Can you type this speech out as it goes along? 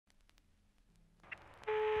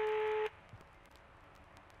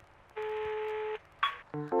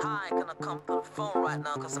Hi, gonna come through the phone right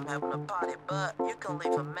now cause I'm having a party, but you can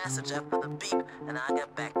leave a message after the beep and I'll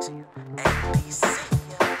get back to you. ABC.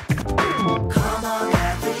 Come on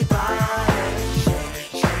everybody,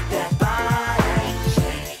 shake that body,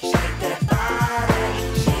 shake that body,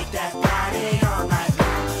 shake that body all night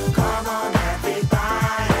long. Come on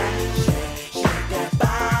everybody, shake that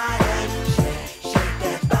body, shake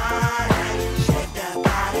that body, shake that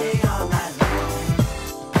body all night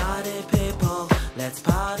long. Party people, let's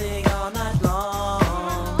party all night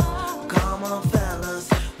long. Come on fellas,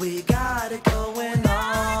 we got it going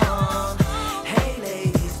on. Hey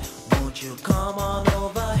ladies, won't you come on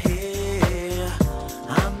over here?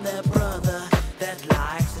 I'm that brother that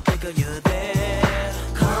likes to tickle you there.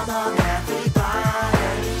 Come on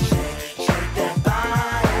everybody, shake that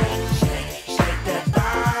body, shake that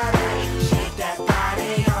body, shake that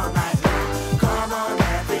body all night long. Come on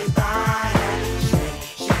everybody,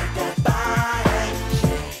 shake that body,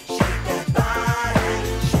 shake that body,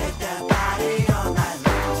 shake that body all night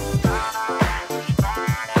long.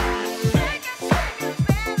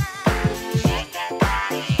 Shake that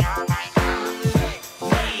body all night long.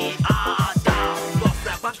 Me are down, rough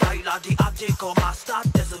rap and Tyler, the article master.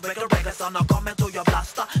 This is reggae son, I'm coming to your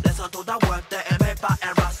blaster. Listen to the word that and paper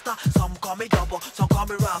and rasta. Some call me double, some call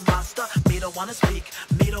me rap master. Me don't wanna speak,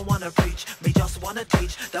 me don't wanna preach, me just wanna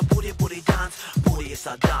teach the booty dance. Booty is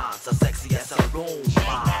a dance, as sexy as a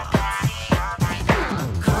Roma.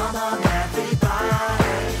 Come on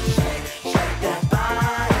everybody, shake that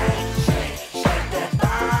body, shake that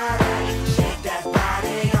body, shake that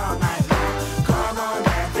body all night long. Come on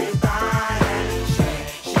everybody,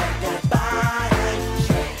 shake that body,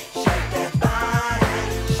 shake that body,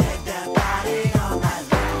 shake that body all night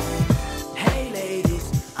long. Hey ladies,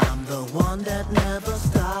 I'm the one that never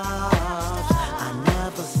stops. I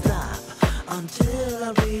never stop until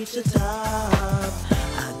I reach the top.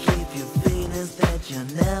 I give you feelings that you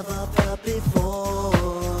never felt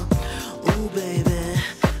before. Ooh baby,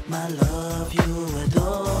 my love you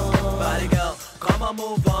adore. Body girl, come on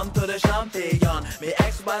move on to the champion. Me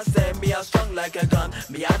ex-boss say me are strong like a gun.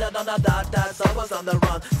 Me other than that's always on the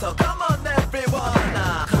run. So come on everyone,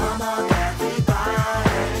 come on everybody,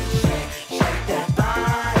 shake that body.